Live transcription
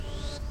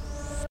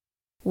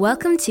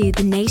Welcome to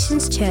the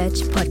Nations Church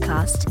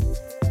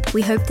podcast.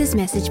 We hope this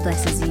message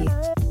blesses you.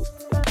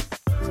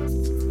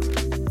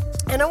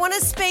 And I want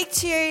to speak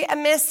to you a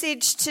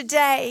message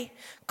today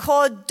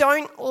called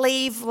Don't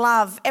Leave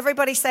Love.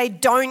 Everybody say,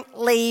 don't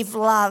leave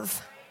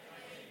love.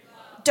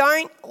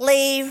 Don't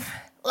leave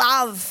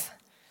love.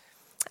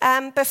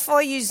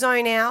 Before you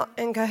zone out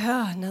and go,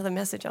 oh, another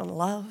message on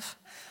love.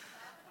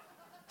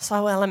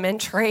 So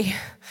elementary,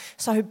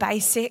 so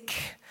basic.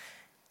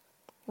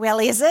 Well,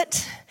 is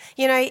it?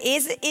 You know,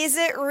 is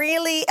it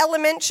really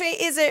elementary?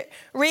 Is it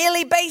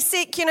really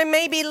basic? You know,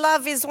 maybe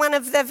love is one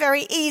of the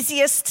very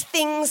easiest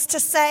things to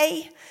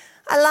say.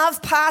 I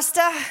love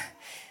pasta.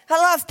 I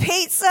love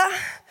pizza.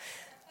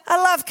 I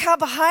love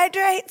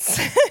carbohydrates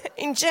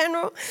in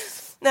general.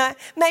 No,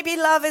 maybe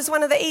love is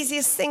one of the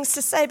easiest things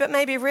to say, but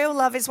maybe real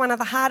love is one of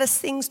the hardest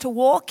things to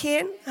walk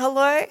in.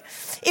 Hello?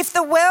 If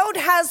the world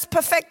has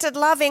perfected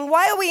loving,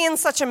 why are we in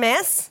such a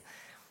mess?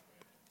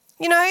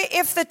 You know,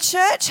 if the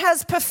church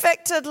has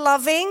perfected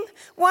loving,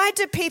 why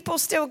do people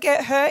still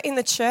get hurt in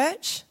the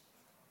church?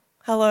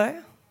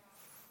 Hello?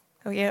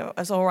 Oh yeah,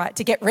 it's all right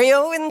to get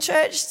real in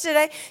church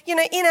today. You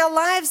know, in our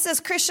lives as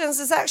Christians,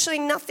 there's actually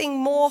nothing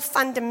more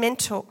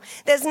fundamental.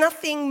 There's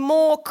nothing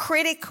more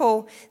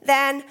critical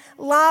than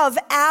love.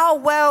 Our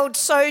world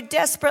so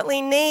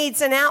desperately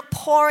needs an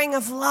outpouring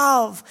of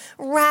love.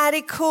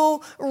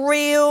 Radical,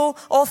 real,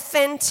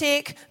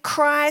 authentic,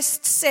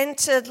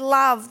 Christ-centered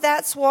love.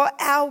 That's what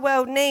our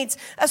world needs.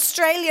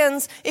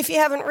 Australians, if you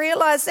haven't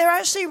realized, they're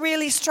actually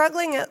really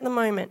struggling at the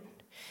moment.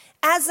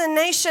 As a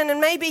nation, and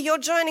maybe you're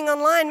joining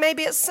online,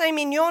 maybe it's the same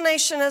in your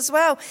nation as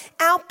well,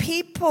 our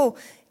people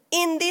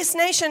in this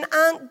nation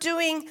aren't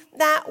doing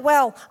that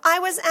well. I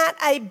was at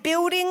a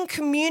Building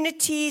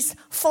Communities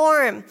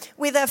Forum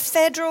with a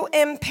federal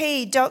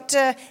MP,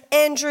 Dr.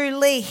 Andrew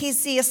Lee.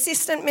 He's the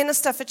Assistant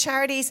Minister for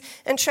Charities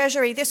and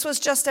Treasury. This was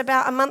just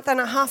about a month and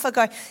a half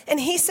ago. And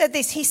he said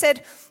this, he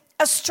said,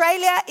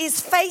 Australia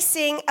is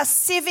facing a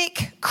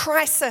civic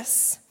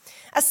crisis.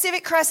 A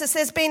civic crisis.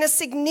 There's been a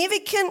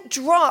significant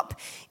drop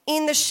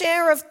in the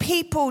share of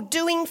people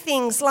doing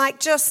things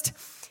like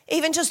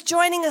even just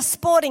joining a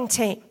sporting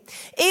team,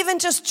 even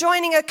just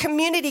joining a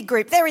community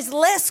group. There is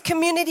less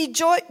community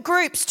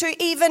groups to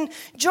even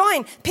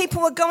join.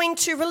 People are going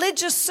to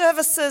religious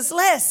services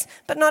less,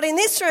 but not in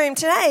this room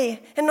today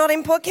and not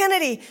in Port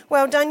Kennedy.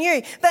 Well done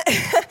you.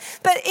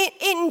 But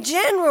in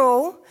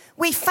general,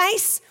 we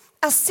face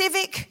a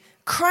civic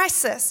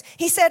crisis.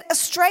 He said,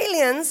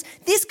 Australians,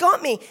 this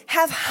got me,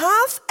 have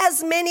half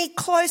as many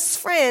close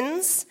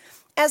friends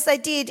as they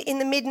did in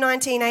the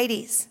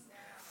mid-1980s.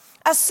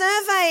 A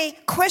survey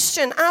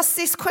question asked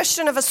this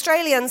question of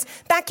Australians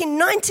back in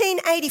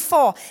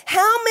 1984.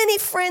 How many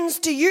friends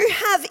do you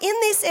have in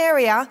this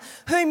area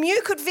whom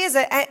you could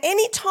visit at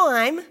any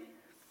time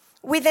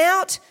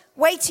without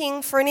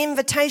waiting for an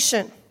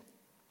invitation?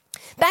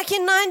 Back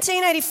in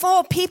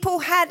 1984, people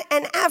had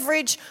an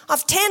average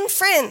of 10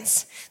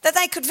 friends that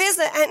they could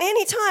visit at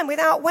any time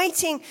without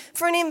waiting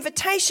for an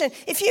invitation.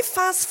 If you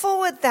fast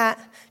forward that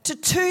to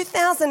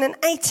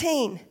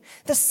 2018,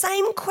 the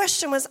same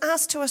question was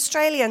asked to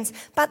Australians,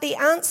 but the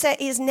answer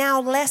is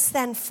now less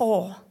than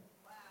 4. Wow.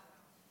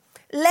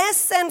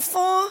 Less than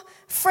 4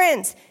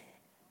 friends.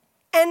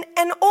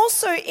 And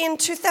also in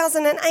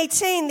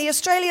 2018, the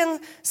Australian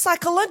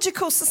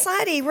Psychological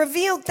Society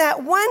revealed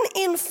that 1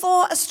 in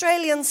 4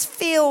 Australians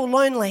feel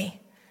lonely.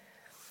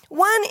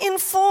 1 in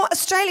 4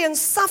 Australians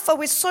suffer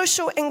with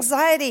social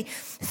anxiety.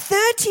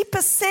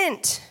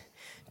 30%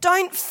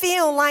 don't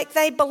feel like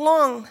they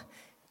belong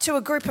to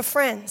a group of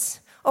friends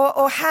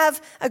or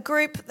have a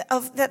group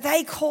that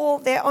they call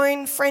their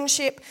own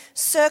friendship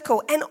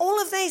circle. And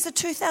all of these are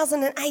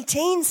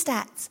 2018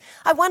 stats.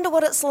 I wonder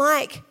what it's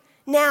like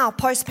now,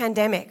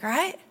 post-pandemic,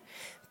 right?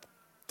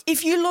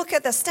 If you look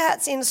at the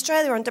stats in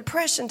Australia on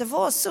depression,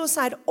 divorce,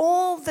 suicide,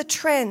 all the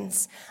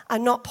trends are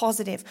not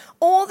positive.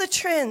 All the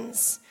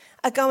trends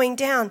are going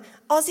down.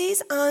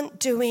 Aussies aren't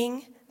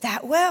doing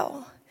that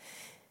well.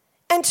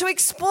 And to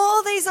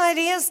explore these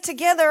ideas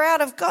together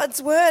out of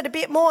God's word a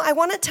bit more, I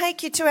want to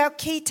take you to our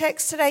key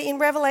text today in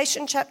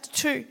Revelation chapter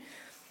 2.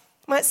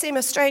 Might seem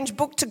a strange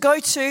book to go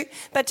to,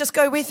 but just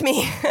go with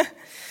me.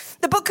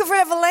 The book of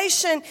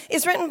Revelation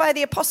is written by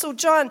the Apostle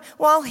John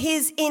while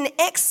he's in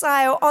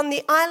exile on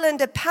the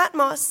island of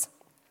Patmos.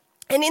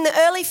 And in the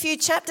early few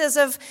chapters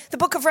of the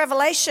book of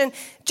Revelation,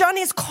 John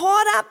is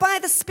caught up by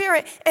the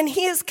Spirit and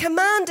he is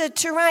commanded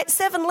to write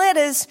 7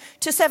 letters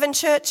to 7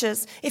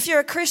 churches. If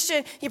you're a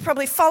Christian, you're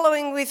probably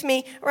following with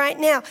me right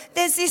now.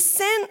 There's this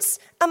sense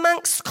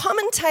amongst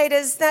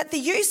commentators that the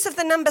use of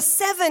the number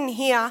 7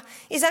 here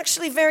is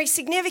actually very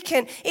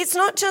significant. It's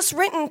not just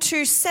written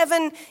to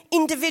 7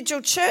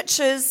 individual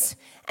churches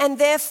and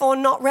therefore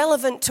not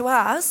relevant to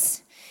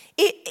us.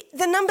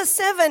 The number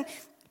 7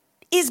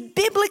 is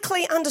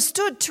biblically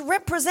understood to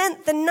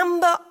represent the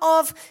number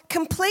of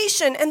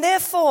completion and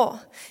therefore,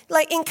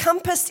 like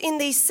encompassed in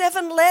these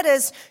 7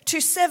 letters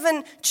to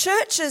 7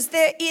 churches,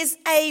 there is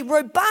a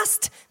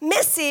robust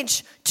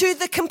message to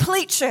the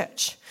complete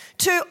church,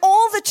 to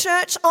all the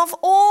church of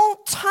all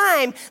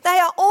time. They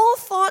are all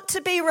thought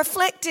to be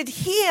reflected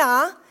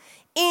here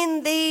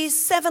in these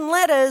 7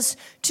 letters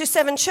to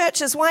 7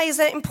 churches. Why is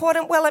that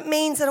important? Well, it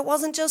means that it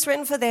wasn't just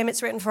written for them,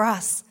 it's written for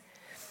us.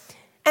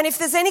 And if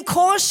there's any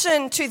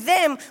caution to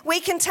them,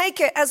 we can take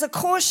it as a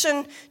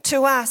caution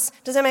to us.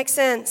 Does that make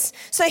sense?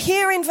 So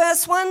here in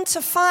verse 1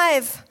 to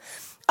 5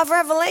 of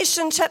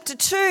Revelation chapter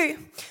 2,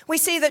 we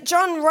see that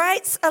John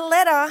writes a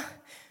letter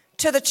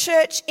to the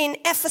church in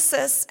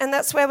Ephesus, and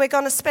that's where we're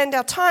going to spend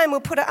our time.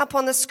 We'll put it up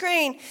on the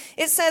screen.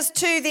 It says,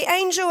 to the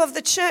angel of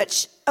the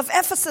church of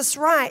Ephesus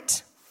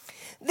write,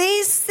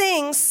 these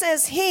things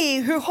says he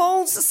who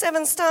holds the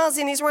 7 stars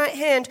in his right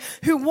hand,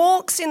 who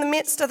walks in the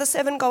midst of the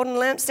 7 golden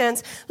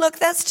lampstands. Look,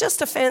 that's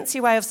just a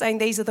fancy way of saying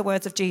these are the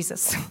words of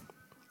Jesus.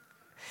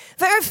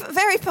 Very,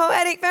 very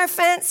poetic, very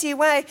fancy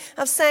way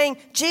of saying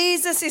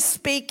Jesus is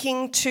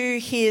speaking to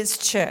his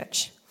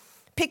church.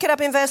 Pick it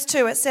up in verse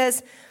 2. It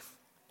says,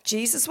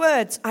 Jesus'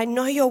 words, I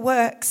know your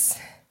works.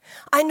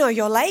 I know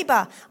your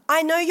labor.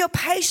 I know your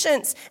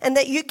patience, and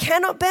that you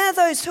cannot bear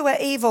those who are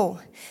evil.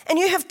 And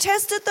you have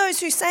tested those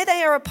who say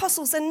they are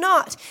apostles and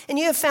not, and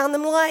you have found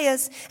them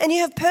liars. And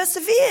you have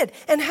persevered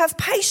and have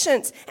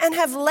patience and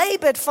have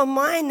labored for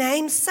my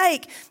name's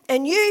sake,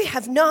 and you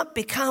have not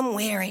become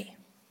weary.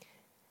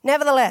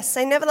 Nevertheless,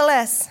 say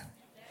nevertheless.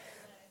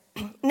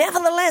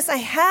 Nevertheless, I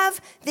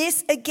have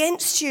this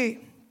against you,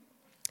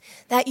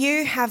 that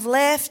you have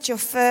left your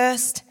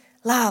first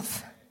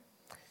love.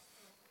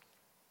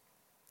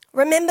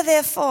 Remember,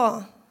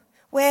 therefore,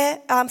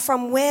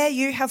 from where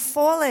you have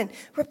fallen,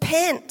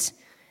 repent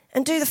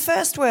and do the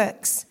first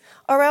works,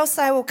 or else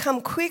I will come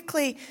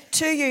quickly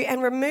to you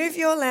and remove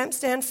your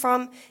lampstand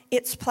from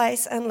its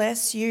place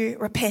unless you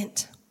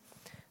repent.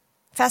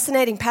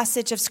 Fascinating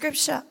passage of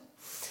Scripture.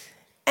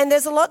 And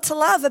there's a lot to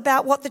love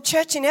about what the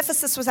church in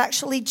Ephesus was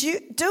actually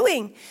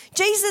doing.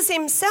 Jesus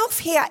himself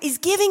here is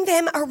giving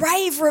them a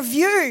rave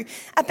review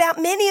about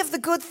many of the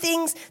good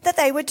things that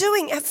they were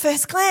doing at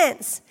first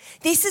glance.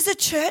 This is a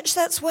church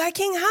that's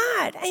working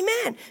hard.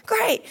 Amen.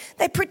 Great.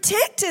 They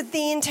protected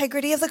the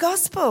integrity of the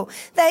gospel.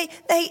 They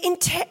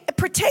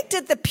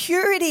protected the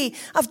purity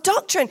of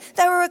doctrine.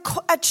 They were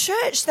a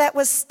church that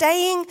was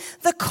staying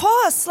the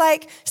course.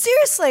 Like,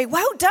 seriously,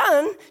 well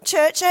done,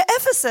 church at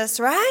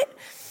Ephesus, right?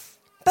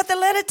 But the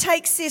letter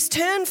takes this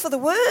turn for the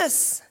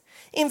worse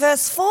in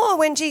verse 4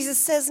 when Jesus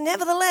says,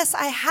 nevertheless,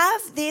 I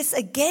have this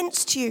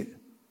against you.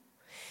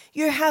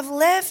 You have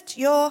left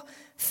your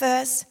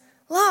first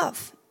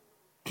love.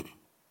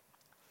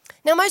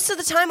 Now, most of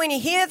the time when you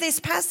hear this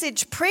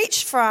passage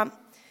preached from,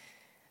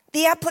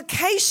 the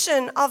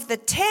application of the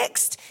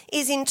text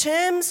is in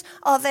terms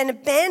of an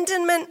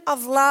abandonment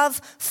of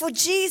love for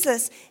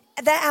Jesus,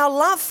 that our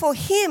love for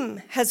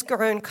him has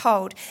grown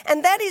cold.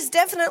 And that is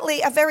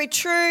definitely a very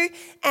true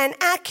and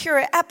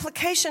accurate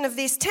application of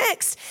this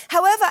text.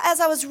 However, as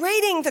I was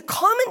reading the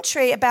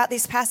commentary about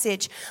this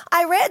passage,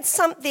 I read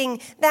something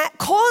that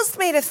caused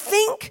me to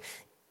think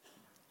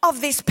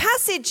of this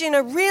passage in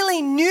a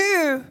really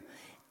new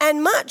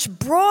and much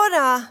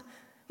broader,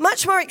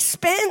 much more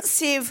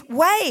expansive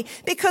way,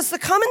 because the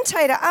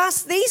commentator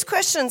asked these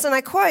questions, and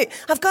I quote,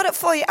 I've got it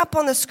for you up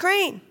on the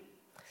screen.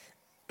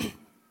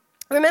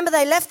 Remember,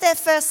 they left their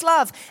first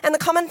love, and the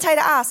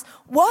commentator asked,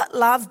 what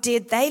love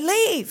did they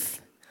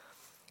leave?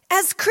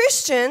 As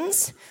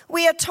Christians,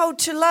 we are told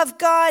to love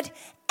God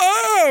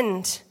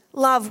and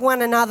love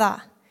one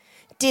another.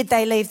 Did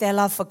they leave their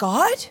love for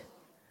God?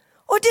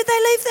 Or did they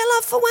leave their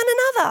love for one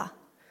another?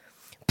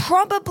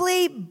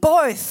 Probably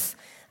both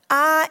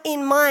are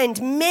in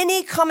mind.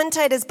 Many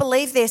commentators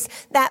believe this,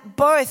 that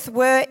both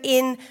were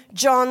in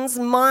John's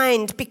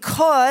mind,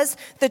 because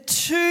the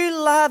two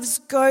loves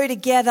go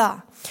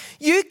together.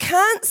 You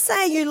can't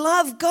say you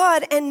love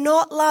God and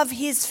not love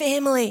his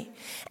family.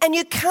 And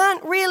you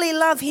can't really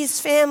love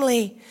his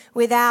family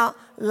without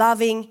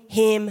loving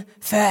him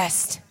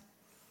first.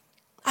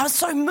 I was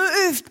so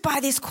moved by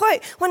this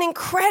quote. What an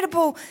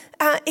incredible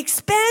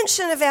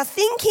expansion of our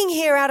thinking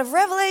here out of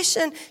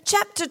Revelation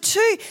chapter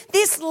 2.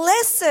 This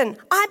lesson,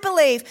 I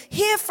believe,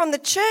 here from the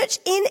church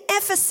in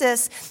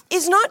Ephesus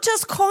is not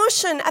just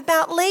caution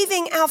about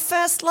leaving our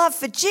first love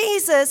for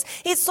Jesus,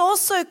 it's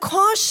also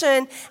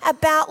caution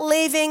about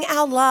leaving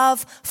our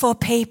love for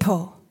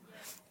people.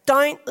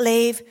 Don't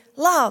leave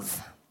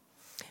love.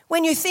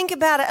 When you think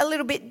about it a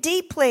little bit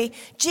deeply,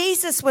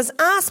 Jesus was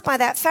asked by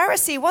that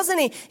Pharisee, wasn't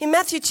he? In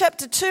Matthew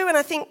chapter 2 and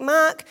I think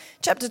Mark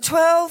chapter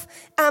 12,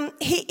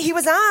 he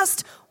was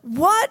asked,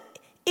 what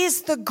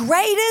is the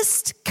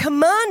greatest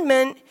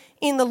commandment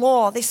in the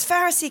law? This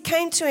Pharisee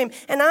came to him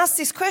and asked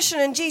this question,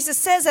 and Jesus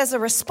says as a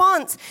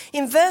response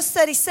in verse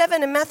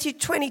 37 in Matthew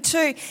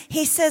 22,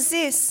 he says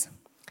this,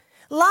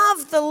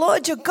 love the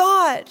Lord your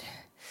God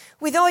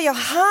with all your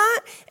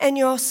heart and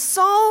your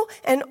soul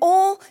and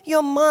all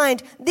your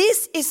mind.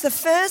 This is the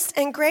first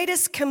and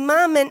greatest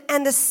commandment,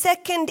 and the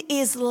second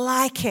is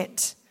like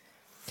it.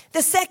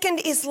 The second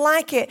is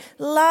like it.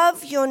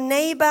 Love your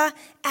neighbor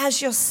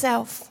as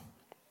yourself.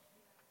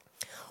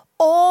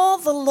 All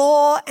the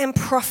law and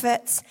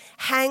prophets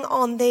hang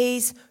on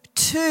these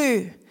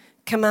two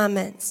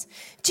commandments.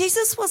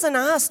 Jesus wasn't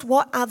asked,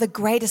 what are the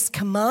greatest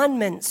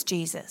commandments,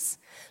 Jesus?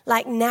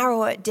 Like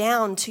narrow it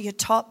down to your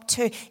top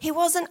two. He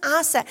wasn't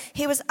asked that.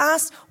 He was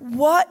asked,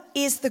 what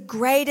is the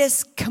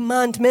greatest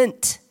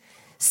commandment?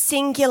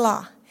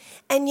 Singular.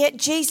 And yet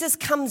Jesus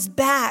comes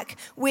back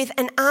with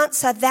an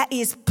answer that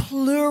is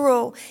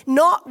plural.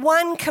 Not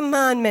one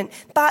commandment,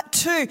 but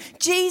two.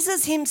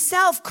 Jesus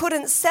himself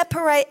couldn't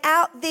separate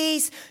out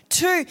these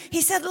two.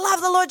 He said,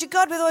 love the Lord your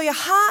God with all your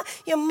heart,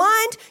 your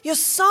mind, your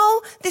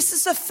soul. This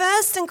is the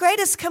first and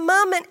greatest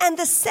commandment, and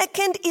the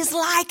second is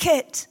like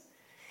it.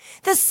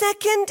 The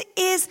second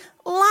is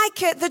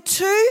like it. The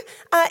two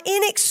are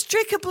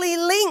inextricably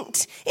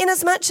linked,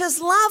 inasmuch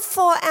as love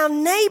for our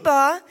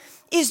neighbor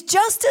is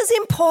just as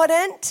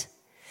important.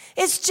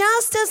 It's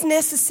just as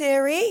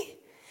necessary.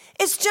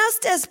 It's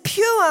just as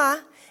pure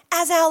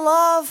as our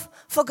love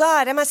for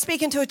God. Am I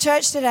speaking to a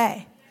church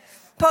today?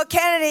 Port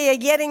Kennedy, are you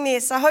getting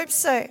this? I hope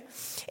so.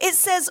 It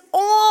says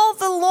all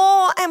the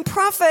law and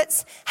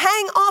prophets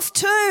hang off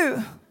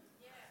two,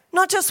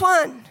 not just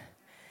one.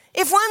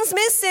 If one's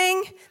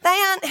missing,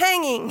 they aren't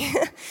hanging.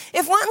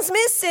 If one's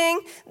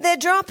missing, they're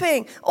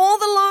dropping. All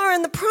the law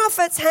and the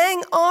prophets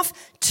hang off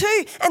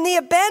two, and the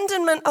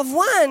abandonment of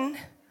one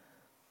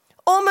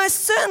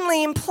almost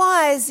certainly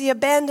implies the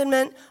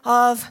abandonment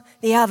of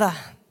the other.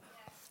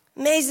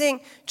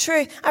 Amazing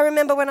truth. I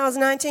remember when I was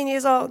 19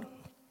 years old,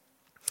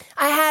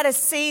 I had a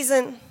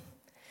season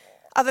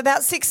of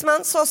about 6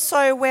 months or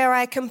so where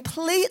I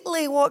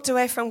completely walked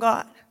away from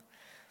God.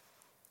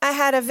 I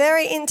had a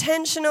very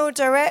intentional,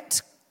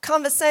 direct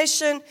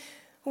conversation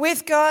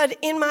with God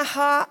in my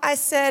heart. I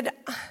said,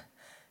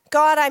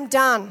 God, I'm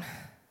done.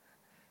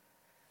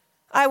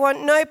 I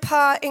want no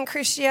part in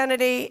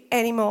Christianity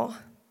anymore.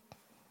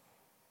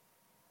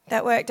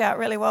 That worked out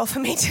really well for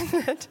me,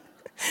 didn't it?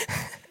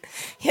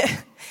 Yeah,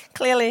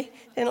 clearly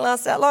didn't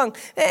last that long.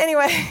 But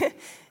anyway,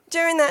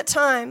 during that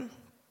time,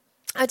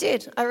 I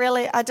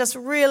just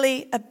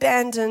really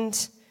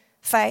abandoned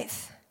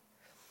faith.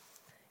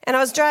 And I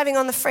was driving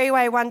on the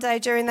freeway one day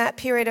during that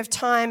period of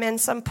time,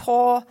 and some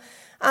poor,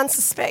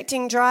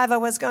 unsuspecting driver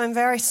was going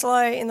very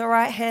slow in the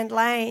right-hand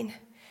lane.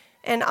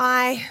 And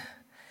I,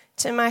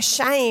 to my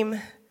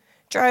shame,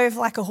 drove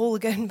like a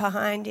hooligan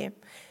behind him.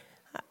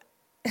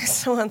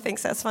 Someone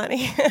thinks that's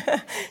funny.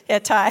 Yeah,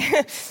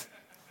 Ty.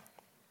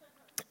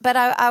 But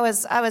I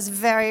was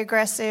very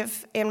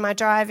aggressive in my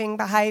driving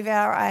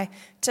behaviour.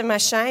 To my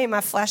shame,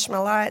 I flashed my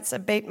lights, I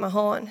beeped my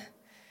horn.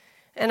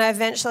 And I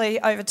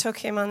eventually overtook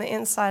him on the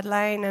inside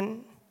lane.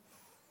 And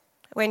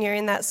when you're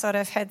in that sort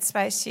of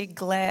headspace, you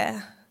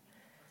glare.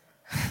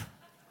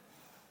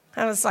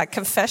 I was like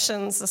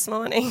confessions this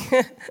morning.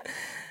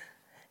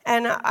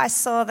 And I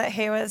saw that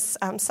he was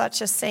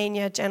such a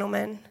senior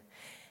gentleman.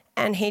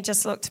 And he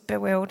just looked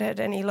bewildered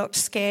and he looked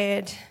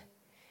scared.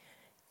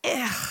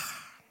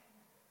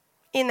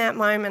 In that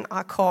moment,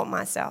 I caught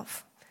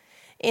myself.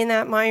 In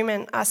that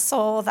moment, I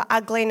saw the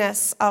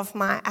ugliness of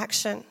my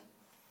action.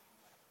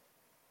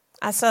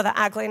 I saw the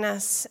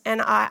ugliness,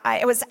 and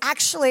it was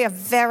actually a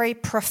very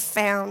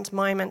profound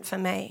moment for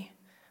me.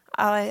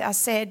 I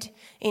said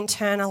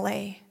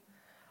internally,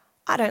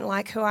 I don't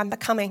like who I'm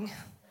becoming.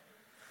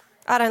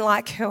 I don't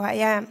like who I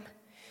am.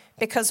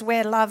 Because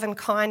where love and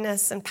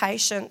kindness and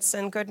patience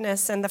and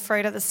goodness and the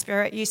fruit of the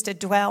Spirit used to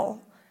dwell,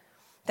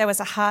 there was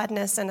a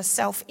hardness and a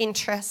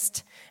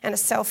self-interest and a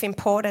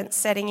self-importance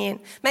setting in.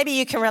 Maybe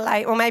you can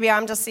relate, or maybe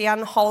I'm just the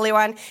unholy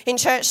one in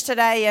church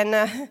today,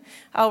 and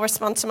I'll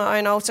respond to my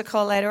own altar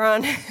call later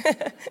on.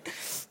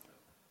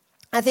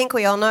 I think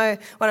we all know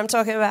what I'm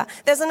talking about.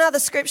 There's another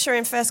scripture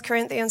in 1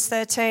 Corinthians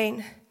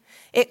 13.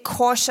 It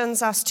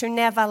cautions us to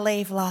never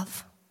leave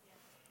love.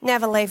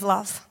 Never leave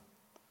love.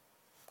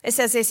 It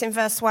says this in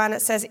verse 1.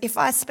 It says, if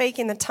I speak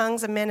in the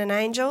tongues of men and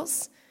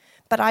angels,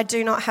 but I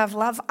do not have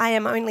love, I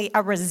am only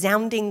a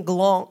resounding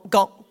gong,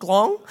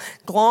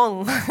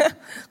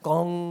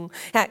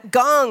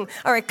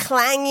 or a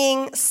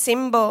clanging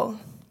cymbal.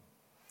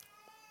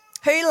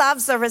 Who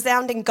loves a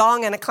resounding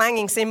gong and a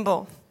clanging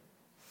cymbal?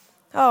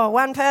 Oh,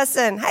 one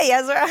person. Hey,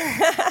 Ezra.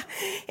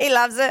 He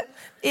loves it.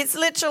 It's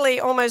literally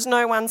almost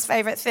no one's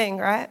favorite thing,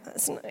 right?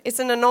 It's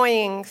an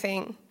annoying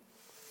thing.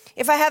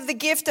 If I have the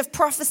gift of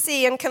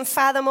prophecy and can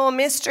fathom all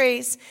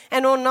mysteries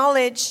and all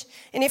knowledge,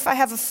 and if I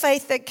have a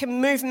faith that can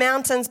move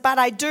mountains, but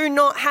I do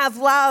not have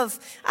love,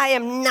 I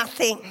am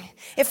nothing.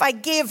 If I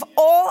give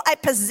all I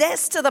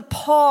possess to the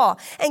poor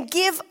and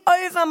give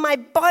over my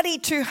body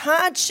to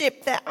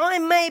hardship that I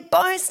may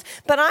boast,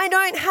 but I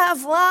don't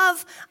have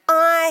love,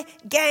 I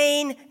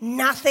gain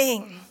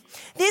nothing.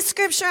 This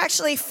scripture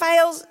actually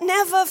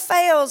never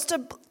fails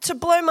to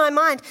blow my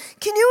mind.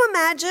 Can you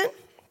imagine?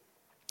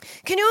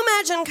 Can you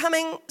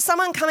imagine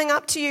someone coming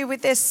up to you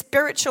with their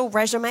spiritual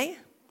resume?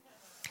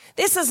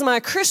 This is my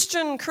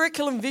Christian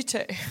curriculum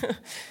vitae.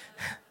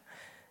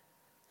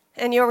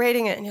 And you're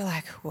reading it and you're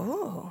like,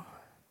 whoa,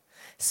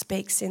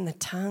 speaks in the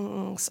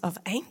tongues of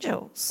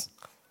angels.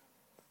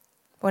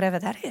 Whatever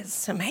that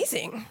is,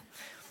 amazing.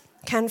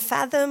 Can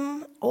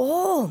fathom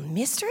all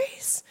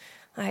mysteries,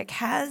 like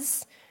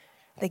has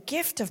the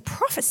gift of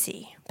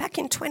prophecy. Back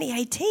in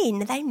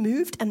 2018, they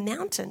moved a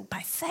mountain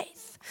by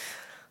faith.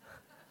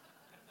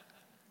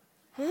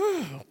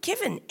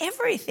 Given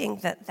everything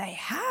that they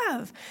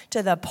have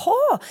to the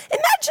poor.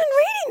 Imagine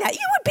reading that.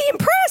 You would be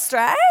impressed,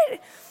 right?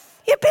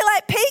 You'd be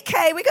like,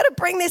 PK, we got to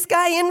bring this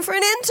guy in for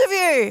an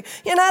interview.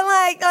 You know,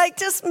 like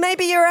just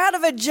maybe you're out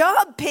of a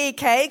job,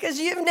 PK, because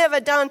you've never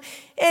done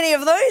any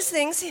of those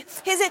things.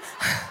 Here's it.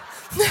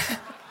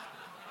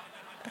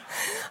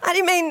 I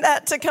didn't mean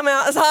that to come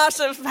out as harsh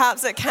as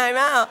perhaps it came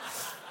out.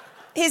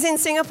 He's in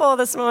Singapore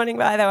this morning,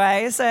 by the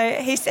way, so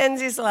he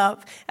sends his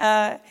love.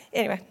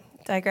 Anyway,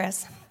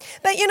 digress.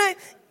 But, you know,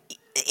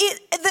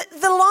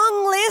 the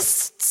long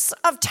lists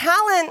of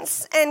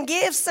talents and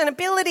gifts and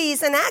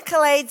abilities and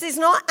accolades is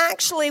not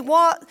actually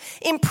what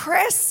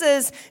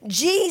impresses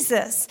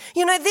Jesus.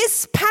 You know,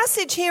 this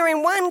passage here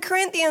in 1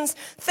 Corinthians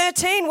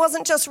 13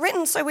 wasn't just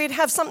written so we'd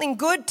have something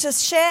good to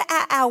share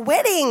at our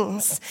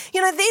weddings.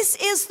 You know, this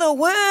is the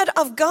word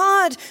of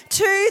God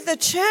to the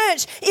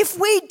church. If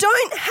we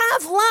don't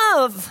have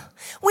love,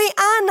 we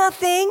are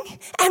nothing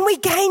and we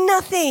gain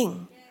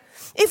nothing.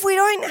 If we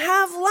don't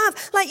have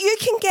love, like you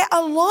can get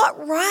a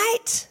lot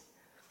right,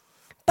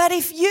 but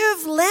if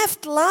you've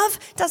left love,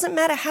 doesn't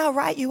matter how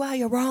right you are,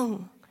 you're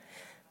wrong.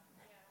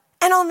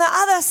 And on the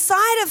other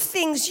side of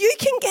things, you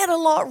can get a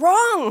lot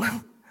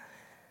wrong.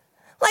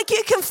 Like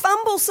you can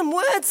fumble some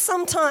words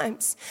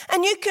sometimes,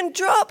 and you can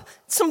drop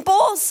some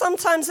balls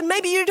sometimes, and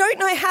maybe you don't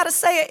know how to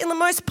say it in the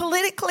most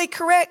politically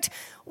correct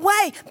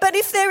way. But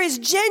if there is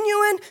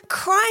genuine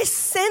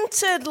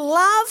Christ-centered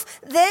love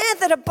there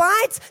that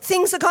abides,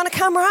 things are going to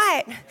come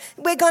right.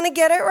 We're going to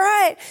get it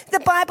right. The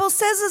Bible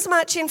says as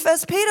much in 1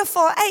 Peter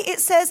 4:8. It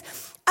says,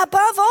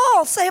 above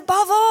all, say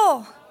above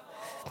all.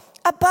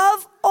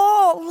 Above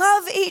all,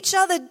 love each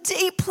other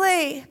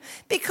deeply,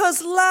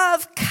 because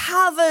love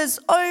covers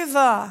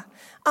over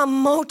a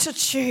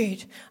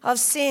multitude of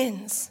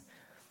sins.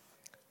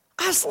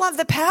 I just love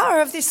the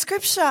power of this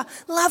scripture.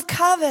 Love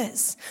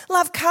covers.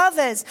 Love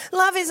covers.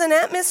 Love is an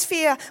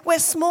atmosphere where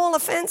small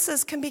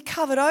offenses can be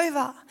covered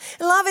over.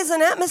 Love is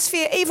an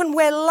atmosphere even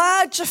where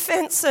large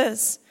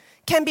offenses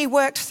can be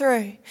worked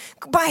through.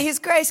 By His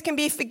grace can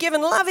be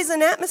forgiven. Love is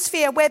an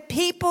atmosphere where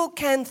people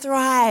can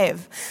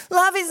thrive.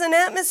 Love is an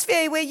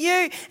atmosphere where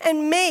you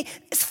and me,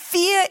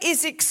 fear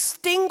is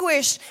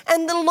extinguished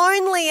and the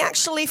lonely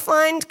actually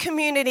find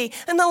community,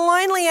 and the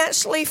lonely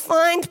actually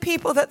find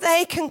people that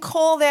they can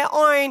call their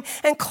own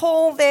and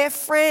call their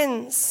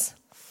friends.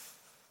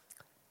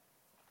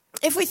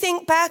 If we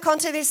think back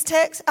onto this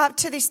text, up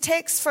to this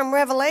text from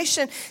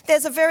Revelation,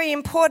 there's a very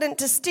important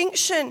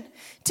distinction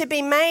to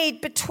be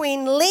made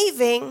between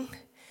leaving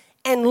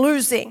and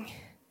losing.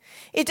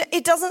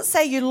 It doesn't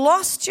say you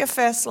lost your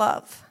first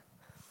love.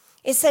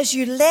 It says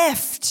you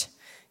left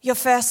your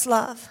first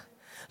love.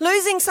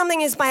 Losing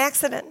something is by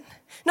accident.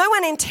 No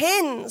one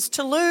intends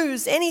to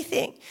lose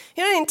anything.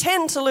 You don't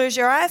intend to lose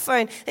your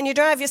iPhone and you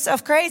drive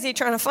yourself crazy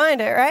trying to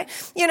find it, right?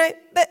 You know,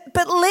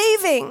 but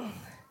leaving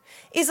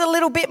is a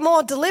little bit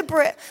more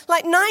deliberate.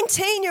 Like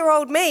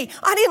 19-year-old me,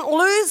 I didn't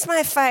lose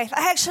my faith.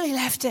 I actually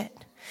left it.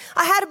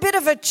 I had a bit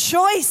of a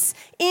choice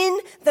in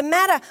the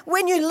matter.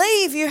 When you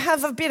leave, you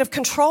have a bit of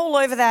control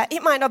over that.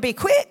 It might not be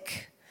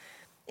quick.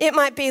 It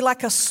might be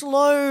like a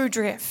slow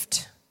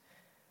drift.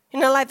 You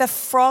know, like the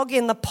frog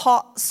in the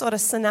pot sort of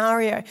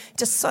scenario.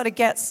 Just sort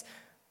of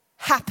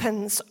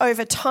happens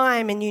over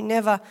time and you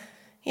never,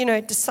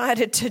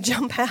 decided to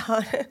jump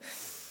out.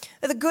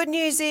 But the good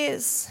news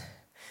is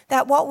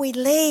that what we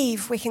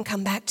leave, we can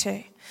come back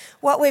to.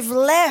 What we've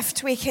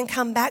left, we can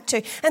come back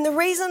to. And the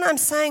reason I'm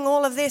saying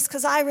all of this,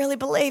 because I really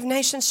believe,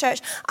 Nations Church,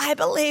 I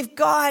believe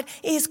God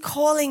is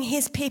calling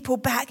His people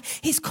back.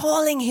 He's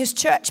calling His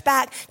church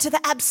back to the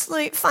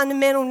absolute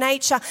fundamental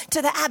nature,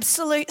 to the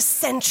absolute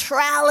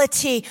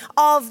centrality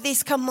of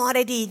this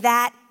commodity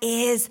that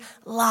is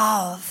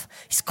love.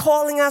 He's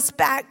calling us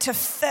back to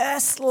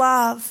first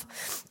love,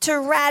 to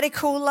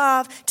radical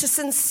love, to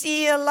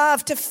sincere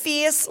love, to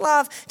fierce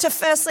love, to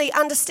firstly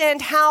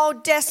understand how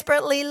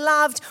desperately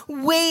loved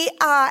we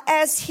are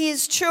as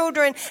His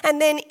children,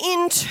 and then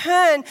in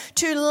turn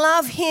to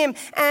love Him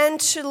and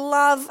to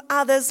love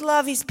others,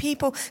 love His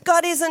people.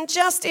 God isn't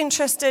just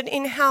interested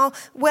in how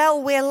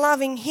well we're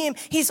loving Him.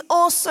 He's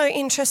also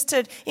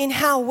interested in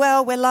how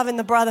well we're loving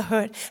the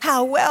brotherhood,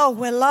 how well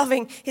we're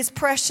loving His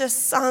precious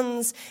sons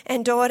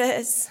and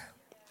daughters.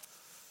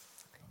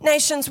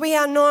 Nations, we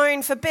are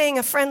known for being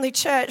a friendly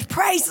church.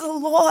 Praise the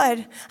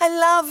Lord. I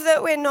love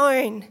that we're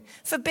known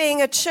for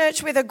being a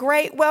church with a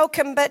great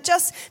welcome, but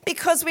just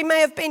because we may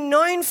have been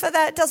known for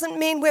that doesn't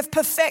mean we've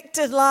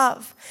perfected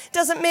love.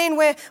 Doesn't mean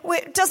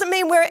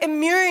we're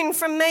immune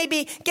from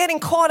maybe getting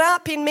caught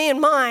up in me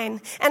and mine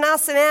and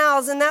us and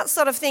ours and that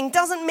sort of thing.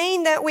 Doesn't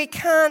mean that we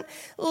can't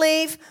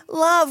leave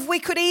love.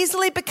 We could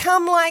easily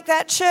become like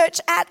that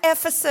church at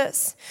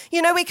Ephesus.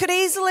 We could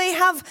easily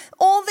have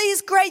all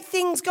these great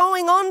things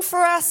going on for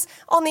us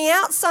on the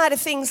outside of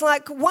things,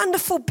 like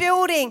wonderful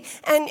building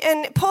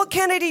and Port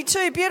Kennedy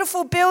too,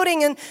 beautiful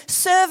building and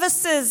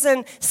services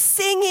and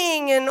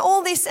singing and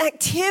all this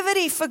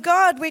activity for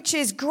God, which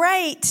is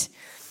great.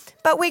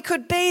 But we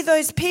could be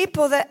those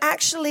people that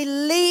actually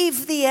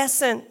leave the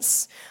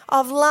essence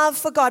of love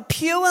for God,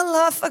 pure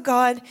love for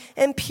God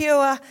and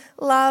pure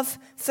love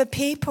for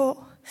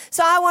people.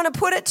 So I want to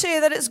put it to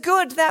you that it's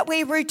good that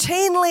we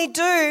routinely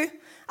do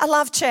a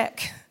love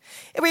check.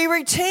 We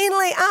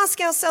routinely ask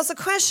ourselves a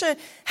question,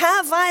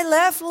 have I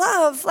left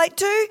love? Like,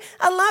 do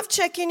a love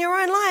check in your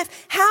own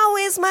life. How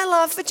is my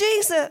love for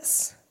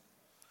Jesus?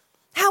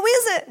 How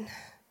is it?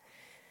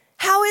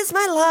 How is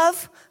my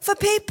love for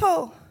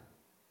people?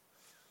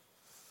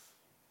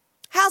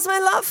 How's my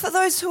love for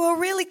those who are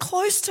really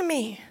close to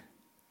me?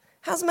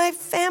 How's my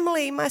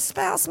family, my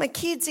spouse, my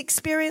kids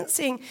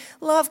experiencing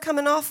love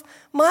coming off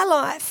my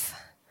life?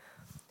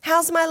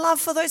 How's my love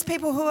for those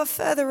people who are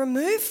further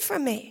removed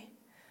from me?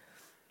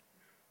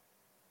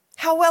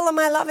 How well am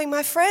I loving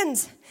my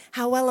friends?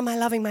 How well am I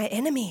loving my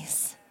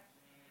enemies?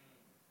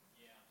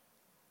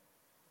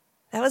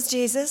 That was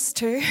Jesus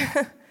too.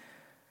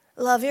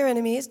 Love your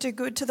enemies, do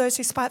good to those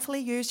who spitefully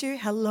use you.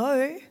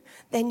 Hello,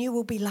 then you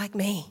will be like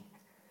me.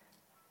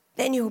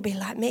 Then you will be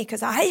like me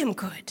because I am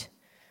good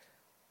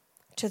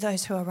to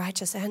those who are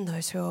righteous and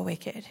those who are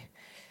wicked.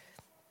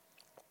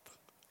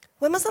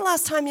 When was the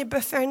last time you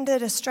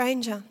befriended a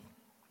stranger?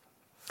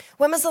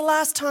 When was the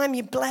last time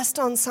you blessed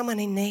on someone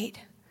in need?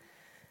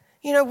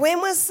 You know, when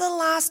was the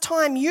last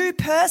time you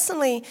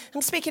personally,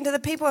 I'm speaking to the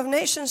people of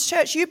Nations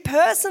Church, you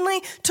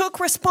personally took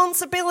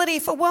responsibility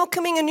for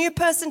welcoming a new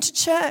person to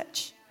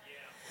church?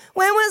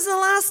 When was the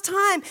last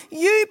time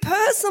you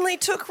personally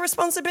took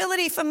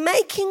responsibility for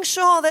making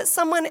sure that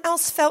someone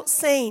else felt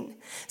seen,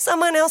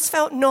 someone else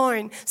felt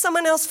known,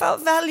 someone else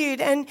felt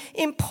valued and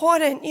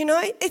important? You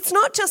know, it's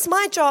not just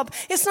my job.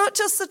 It's not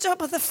just the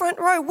job of the front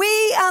row.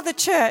 We are the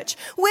church.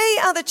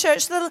 We are the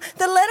church. The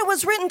letter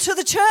was written to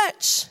the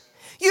church.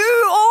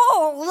 You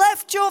all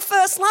left your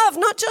first love,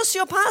 not just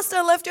your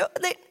pastor left your,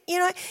 you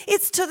know,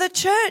 it's to the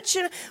church.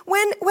 You know,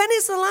 when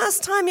is the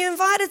last time you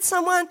invited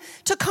someone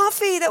to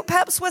coffee that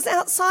perhaps was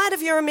outside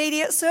of your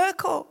immediate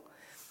circle?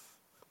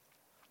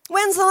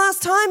 When's the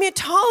last time you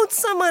told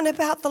someone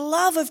about the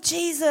love of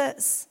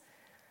Jesus?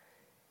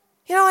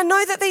 You know, I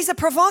know that these are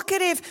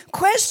provocative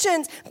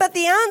questions, but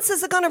the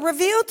answers are going to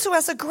reveal to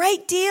us a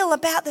great deal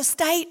about the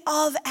state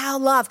of our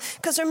love.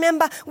 Because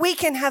remember, we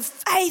can have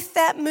faith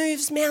that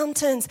moves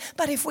mountains,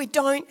 but if we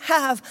don't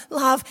have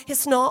love,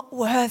 it's not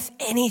worth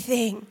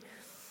anything.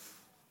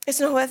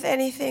 It's not worth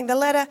anything. The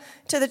letter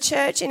to the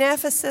church in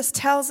Ephesus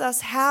tells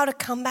us how to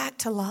come back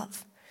to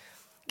love.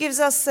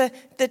 Gives us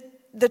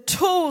the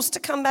tools to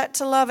come back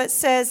to love. It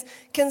says,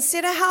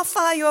 consider how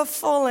far you have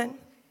fallen.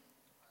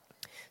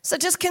 So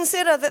just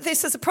consider that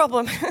this is a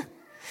problem.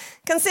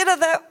 Consider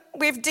that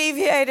we've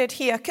deviated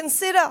here.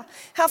 Consider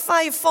how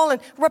far you've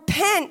fallen.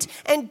 Repent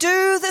and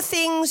do the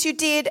things you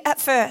did at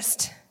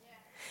first.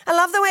 I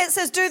love the way it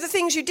says do the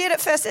things you did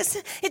at first.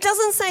 It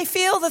doesn't say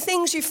feel the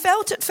things you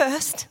felt at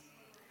first.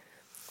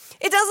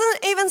 It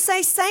doesn't even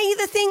say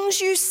the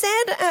things you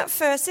said at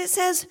first. It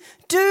says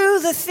do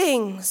the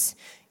things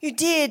you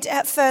did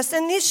at first.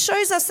 And this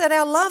shows us that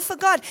our love for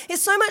God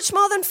is so much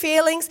more than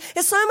feelings.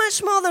 It's so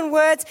much more than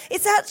words.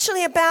 It's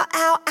actually about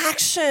our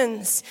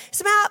actions.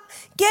 It's about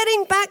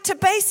getting back to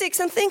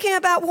basics and thinking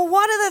about, well,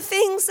 what are the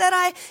things that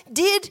I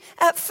did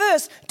at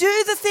first?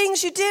 Do the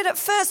things you did at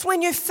first.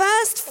 When you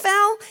first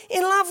fell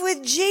in love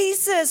with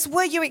Jesus,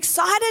 were you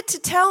excited to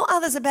tell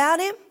others about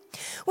him?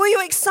 Were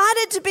you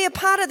excited to be a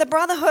part of the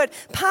brotherhood,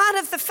 part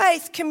of the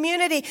faith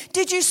community?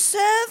 Did you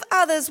serve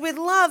others with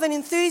love and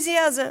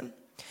enthusiasm?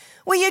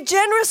 Were you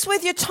generous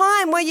with your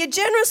time? Were you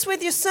generous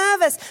with your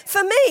service?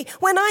 For me,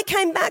 when I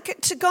came back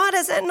to God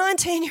as that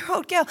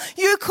 19-year-old girl,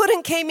 you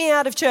couldn't keep me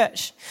out of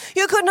church.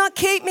 You could not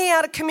keep me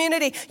out of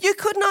community. You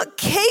could not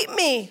keep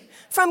me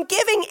from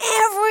giving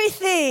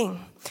everything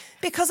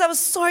because I was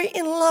so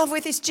in love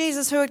with this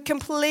Jesus who had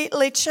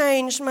completely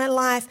changed my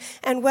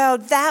life and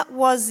world. That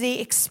was the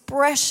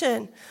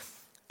expression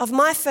of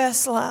my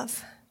first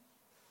love.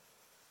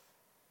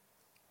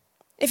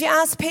 If you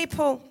ask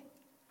people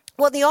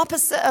what the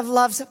opposite of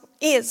love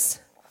is,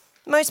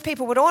 most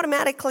people would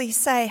automatically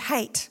say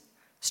hate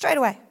straight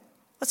away.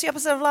 What's the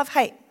opposite of love?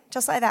 Hate,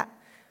 just like that.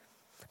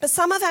 But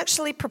some have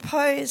actually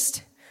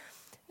proposed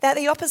that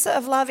the opposite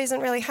of love isn't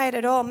really hate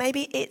at all.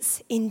 Maybe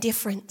it's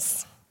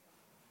indifference.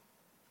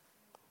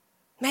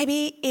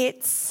 Maybe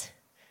it's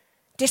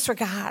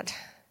disregard.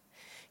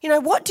 You know,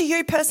 what do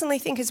you personally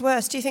think is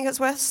worse? Do you think it's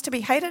worse to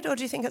be hated or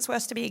do you think it's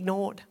worse to be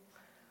ignored?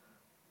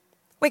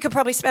 We could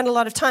probably spend a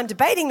lot of time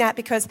debating that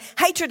because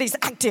hatred is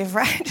active,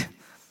 right?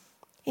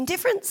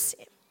 Indifference,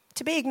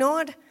 to be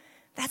ignored,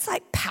 that's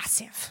like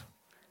passive.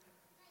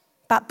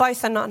 But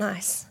both are not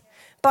nice.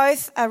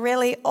 Both are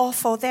really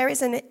awful. There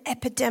is an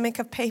epidemic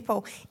of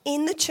people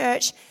in the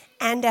church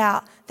and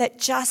out that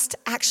just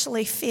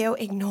actually feel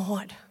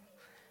ignored.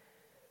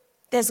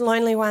 There's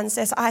lonely ones,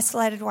 there's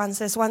isolated ones,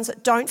 there's ones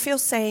that don't feel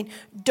seen,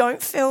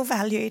 don't feel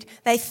valued.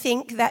 They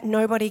think that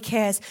nobody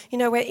cares. You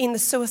know, we're in the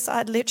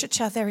suicide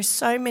literature, there is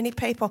so many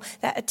people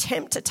that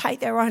attempt to take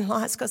their own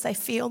lives because they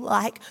feel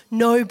like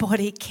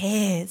nobody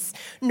cares.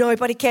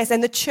 Nobody cares.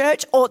 And the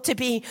church ought to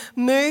be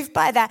moved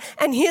by that.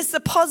 And here's the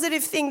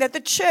positive thing, that the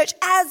church,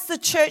 as the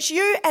church,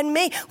 you and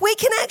me, we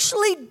can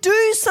actually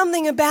do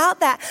something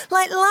about that.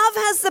 Like, love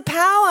has the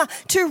power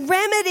to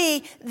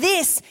remedy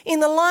this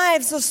in the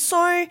lives of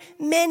so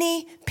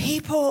many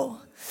people.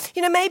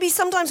 You know, maybe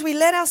sometimes we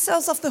let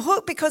ourselves off the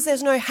hook because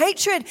there's no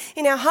hatred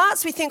in our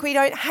hearts. We think we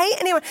don't hate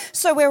anyone,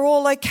 so we're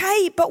all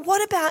okay. But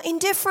what about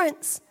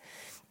indifference?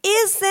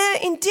 Is there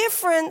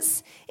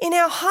indifference in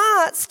our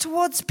hearts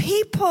towards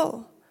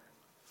people?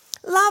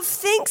 Love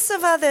thinks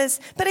of others,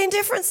 but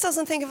indifference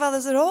doesn't think of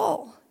others at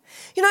all.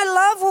 You know,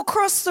 love will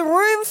cross the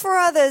room for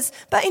others,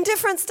 but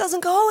indifference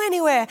doesn't go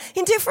anywhere.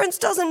 Indifference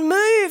doesn't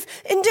move.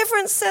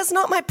 Indifference says,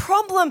 not my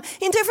problem.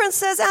 Indifference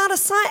says, out of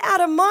sight,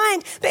 out of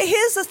mind. But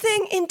here's the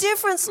thing,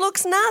 indifference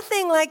looks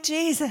nothing like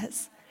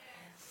Jesus.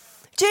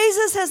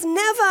 Jesus has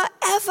never,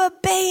 ever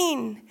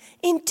been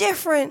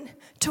indifferent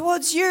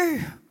towards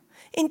you,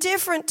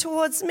 indifferent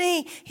towards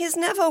me. He's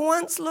never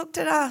once looked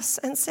at us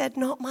and said,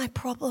 not my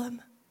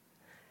problem.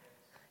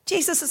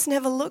 Jesus has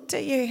never looked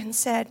at you and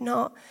said,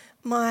 not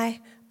my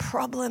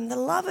problem. The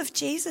love of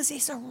Jesus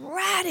is a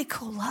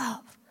radical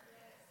love.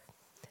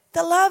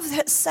 The love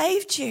that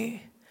saved you,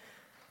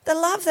 the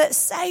love that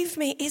saved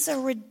me, is a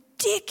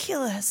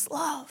ridiculous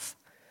love.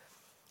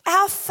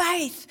 Our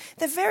faith,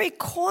 the very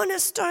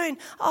cornerstone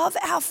of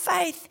our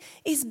faith,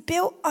 is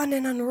built on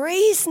an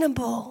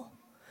unreasonable,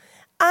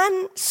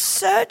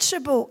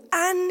 unsearchable,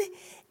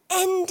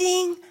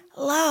 unending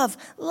love.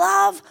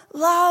 Love,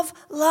 love,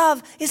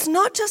 love. It's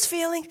not just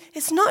feelings,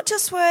 it's not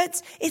just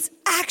words, it's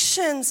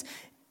actions.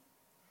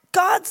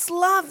 God's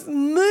love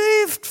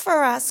moved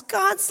for us.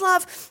 God's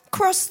love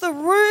crossed the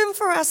room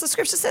for us. The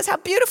scripture says, how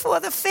beautiful are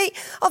the feet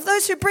of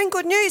those who bring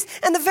good news.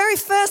 And the very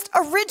first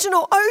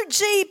original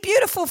OG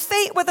beautiful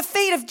feet were the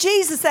feet of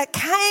Jesus that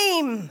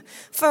came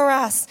for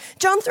us.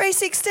 John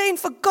 3:16,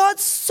 for God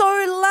so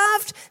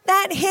loved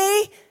that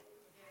he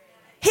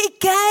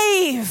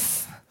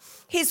gave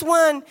his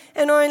one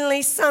and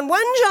only son.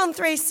 1 John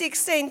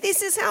 3:16,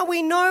 this is how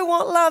we know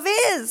what love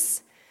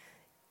is.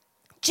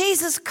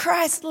 Jesus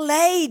Christ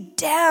laid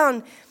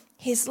down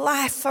his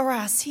life for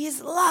us.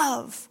 His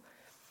love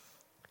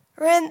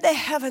rent the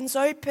heavens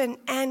open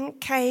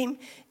and came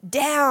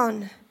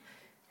down,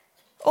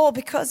 all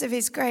because of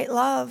his great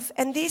love.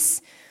 And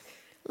this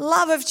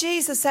love of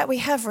Jesus that we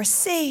have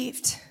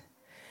received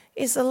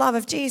is the love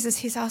of Jesus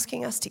he's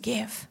asking us to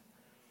give.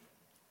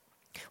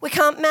 We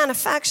can't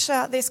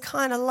manufacture this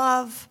kind of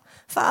love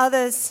for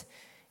others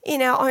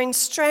in our own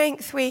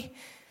strength. We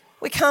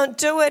can't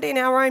do it in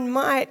our own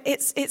might.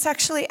 It's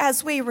actually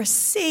as we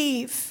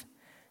receive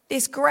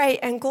this great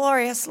and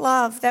glorious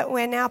love that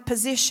we're now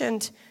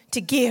positioned to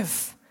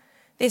give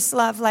this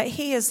love. Like,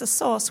 he is the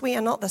source. We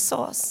are not the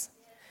source.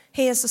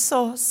 He is the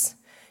source.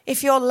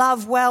 If your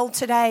love well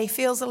today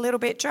feels a little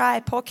bit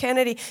dry, poor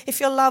Kennedy, if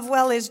your love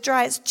well is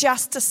dry, it's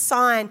just a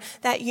sign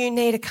that you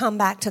need to come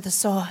back to the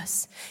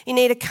source. You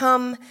need to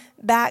come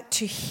back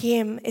to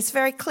him. It's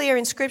very clear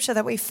in scripture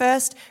that we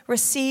first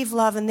receive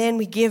love and then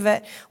we give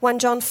it. 1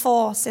 John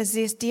 4 says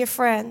this, dear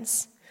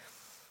friends,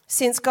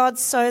 since God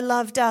so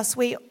loved us,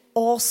 we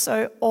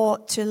also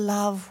ought to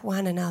love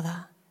one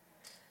another.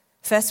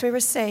 First we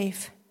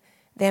receive,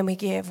 then we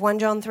give. 1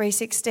 John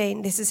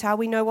 3:16, this is how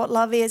we know what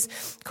love is.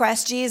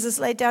 Christ Jesus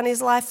laid down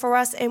his life for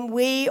us, and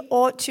we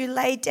ought to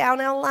lay down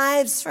our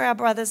lives for our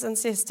brothers and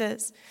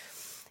sisters.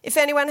 If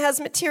anyone has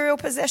material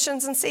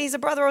possessions and sees a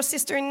brother or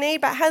sister in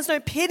need but has no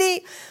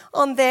pity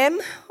on them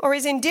or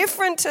is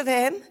indifferent to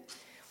them,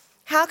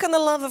 how can the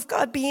love of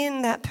God be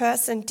in that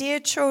person? Dear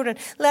children,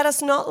 let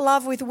us not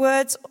love with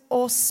words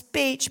or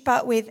speech,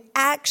 but with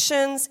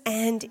actions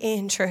and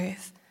in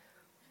truth.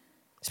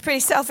 It's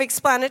pretty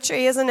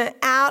self-explanatory, isn't it?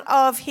 Out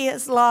of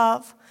his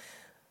love,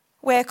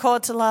 we're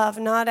called to love.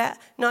 Not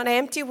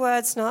empty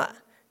words, not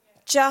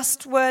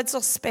just words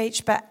or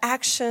speech, but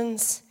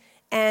actions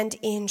and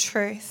in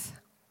truth.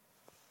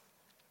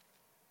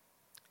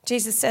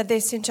 Jesus said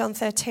this in John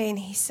 13.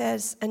 He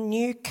says, a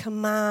new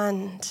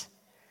command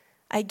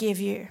I give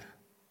you.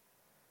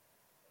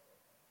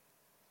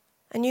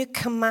 A new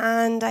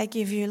command I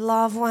give you.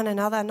 Love one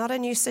another. Not a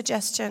new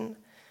suggestion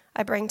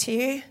I bring to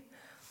you.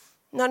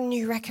 Not a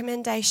new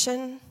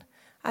recommendation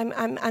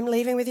I'm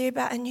leaving with you,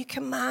 but a new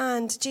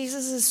command.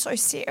 Jesus is so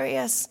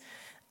serious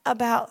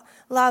about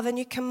love. A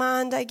new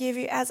command I give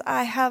you, as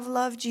I have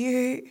loved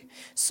you,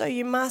 so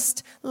you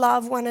must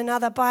love one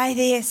another. By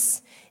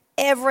this,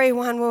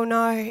 everyone will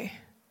know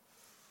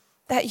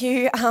that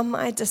you are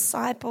my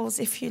disciples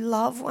if you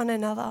love one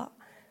another.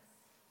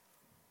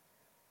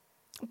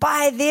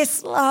 By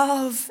this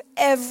love,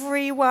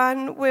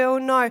 everyone will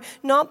know.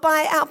 Not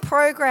by our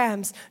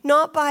programs,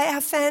 not by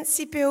our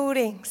fancy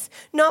buildings,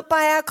 not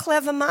by our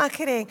clever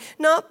marketing,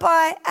 not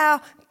by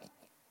our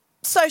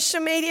social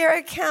media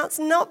accounts,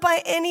 not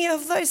by any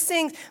of those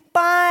things,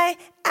 by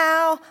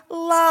our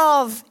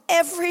love.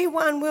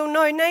 Everyone will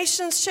know.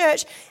 Nations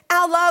Church,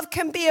 our love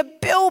can be a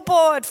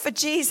billboard for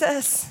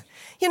Jesus.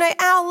 You know,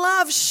 our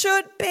love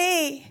should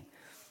be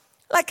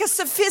like a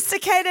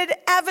sophisticated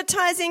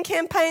advertising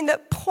campaign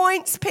that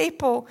points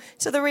people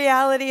to the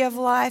reality of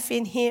life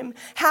in Him.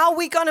 How are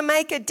we going to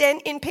make a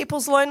dent in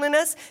people's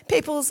loneliness,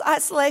 people's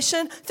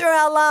isolation? Through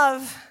our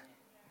love.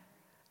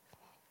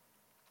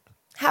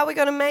 How are we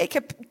going to make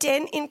a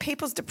dent in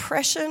people's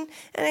depression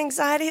and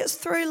anxiety? It's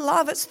through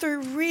love. It's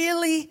through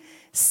really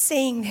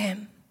seeing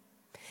them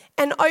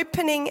and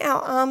opening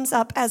our arms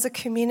up as a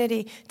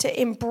community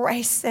to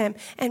embrace them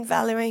and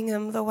valuing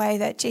them the way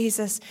that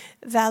Jesus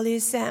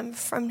values them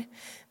from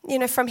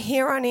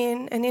here on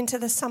in and into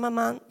the summer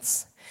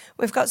months.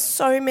 We've got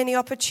so many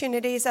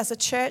opportunities as a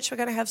church. We're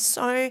going to have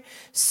so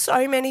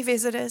many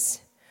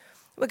visitors.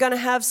 We're going to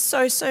have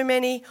so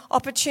many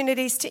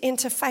opportunities to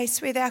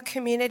interface with our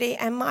community.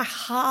 And my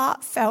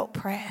heartfelt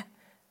prayer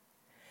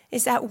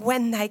is that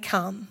when they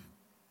come,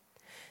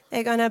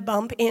 they're going to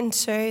bump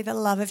into the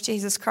love of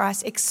Jesus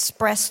Christ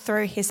expressed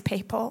through His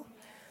people.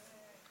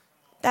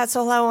 That's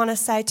all I want to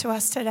say to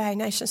us today,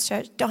 Nations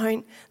Church.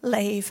 Don't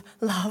leave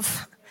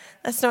love.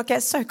 Let's not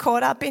get so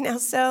caught up in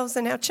ourselves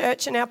and our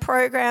church and our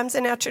programs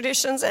and our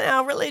traditions and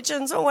our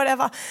religions or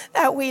whatever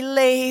that we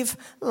leave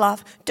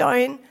love.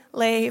 Don't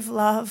leave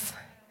love.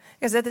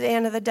 Because at the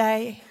end of the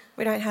day,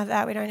 we don't have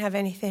that. We don't have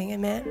anything.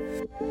 Amen.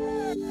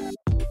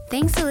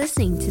 Thanks for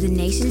listening to the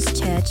Nations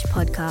Church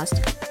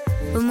podcast.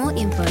 For more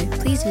info,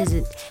 please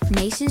visit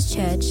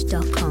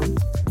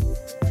nationschurch.com.